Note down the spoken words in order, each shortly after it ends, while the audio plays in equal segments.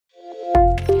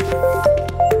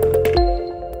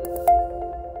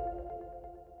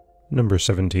Number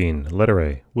 17, letter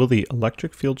A. Will the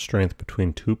electric field strength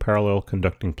between two parallel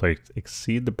conducting plates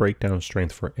exceed the breakdown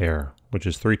strength for air, which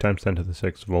is 3 times 10 to the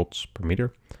 6 volts per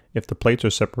meter, if the plates are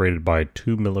separated by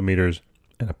 2 millimeters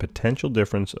and a potential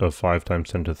difference of 5 times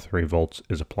 10 to the 3 volts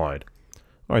is applied?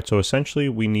 All right, so essentially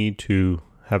we need to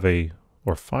have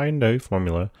find a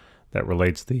formula that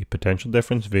relates the potential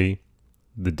difference V,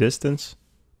 the distance,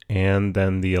 and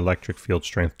then the electric field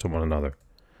strength to one another.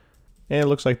 And it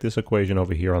looks like this equation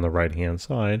over here on the right-hand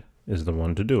side is the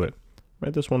one to do it.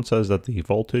 Right? This one says that the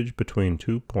voltage between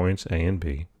 2 points A and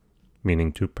B,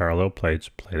 meaning 2 parallel plates,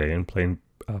 plate A and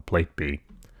plate B,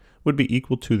 would be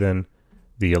equal to then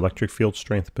the electric field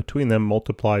strength between them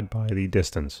multiplied by the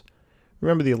distance.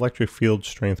 Remember, the electric field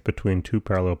strength between 2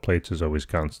 parallel plates is always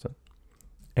constant,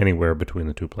 anywhere between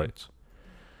the 2 plates.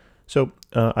 So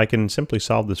I can simply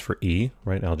solve this for E,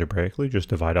 right, algebraically, just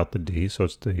divide out the D, so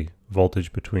it's the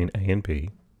voltage between A and B,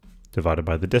 divided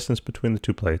by the distance between the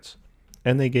 2 plates,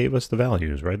 and they gave us the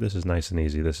values, right? This is nice and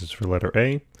easy. This is for letter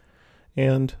A,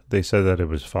 and they said that it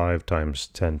was 5 times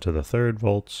 10 to the 3rd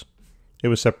volts. It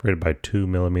was separated by 2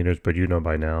 millimeters, but you know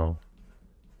by now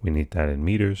we need that in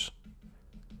meters.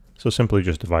 So simply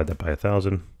just divide that by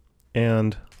 1,000,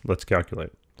 and let's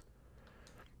calculate.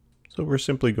 So we're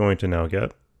simply going to now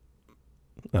get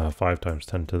 5 times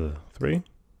 10 to the 3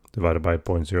 divided by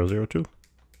 0.002.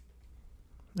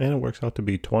 And it works out to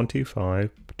be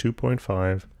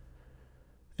 2.5.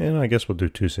 And I guess we'll do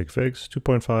 2 sig figs.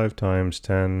 2.5 times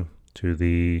 10 to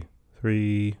the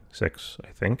 6, I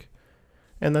think.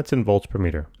 And that's in volts per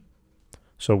meter.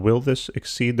 So will this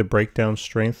exceed the breakdown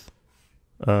strength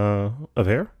of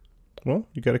air? Well,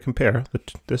 you got to compare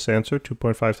this answer,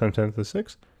 2.5 times 10 to the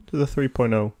 6, to the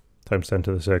 3.0 times 10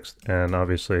 to the 6th. And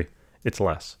obviously, it's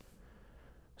less.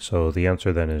 So the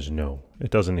answer then is no. It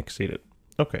doesn't exceed it.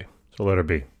 Okay, so letter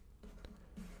B.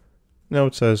 Now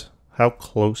it says, how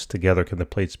close together can the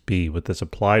plates be with this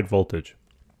applied voltage?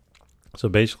 So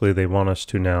basically they want us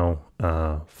to now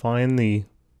find the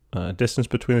distance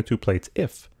between the 2 plates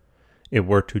if it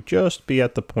were to just be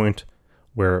at the point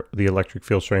where the electric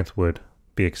field strength would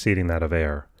be exceeding that of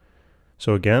air.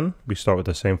 So again, we start with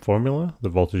the same formula. The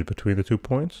voltage between the 2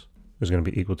 points is going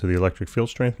to be equal to the electric field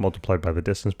strength multiplied by the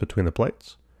distance between the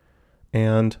plates.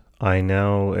 And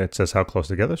it says how close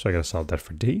together, so I got to solve that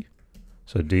for D.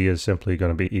 So D is simply going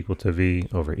to be equal to V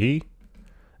over E.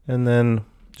 And then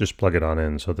just plug it on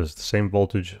in. So there's the same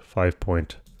voltage,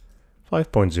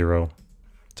 5.0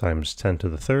 times 10 to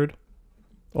the 3rd,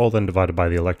 all then divided by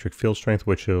the electric field strength,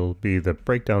 which will be the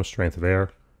breakdown strength of air,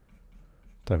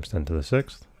 times 10 to the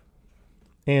 6th.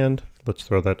 And let's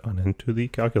throw that on into the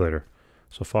calculator.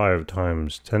 So 5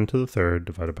 times 10 to the 3rd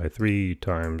divided by 3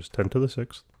 times 10 to the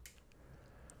 6th.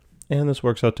 And this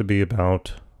works out to be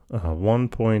about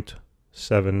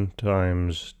 1.7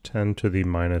 times 10 to the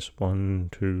minus 10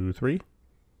 to the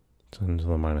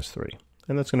minus 3.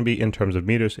 And that's going to be in terms of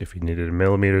meters. If you need it in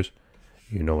millimeters,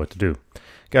 you know what to do.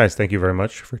 Guys, thank you very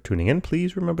much for tuning in.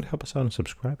 Please remember to help us out and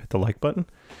subscribe. Hit the like button.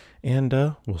 And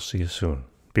we'll see you soon.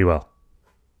 Be well.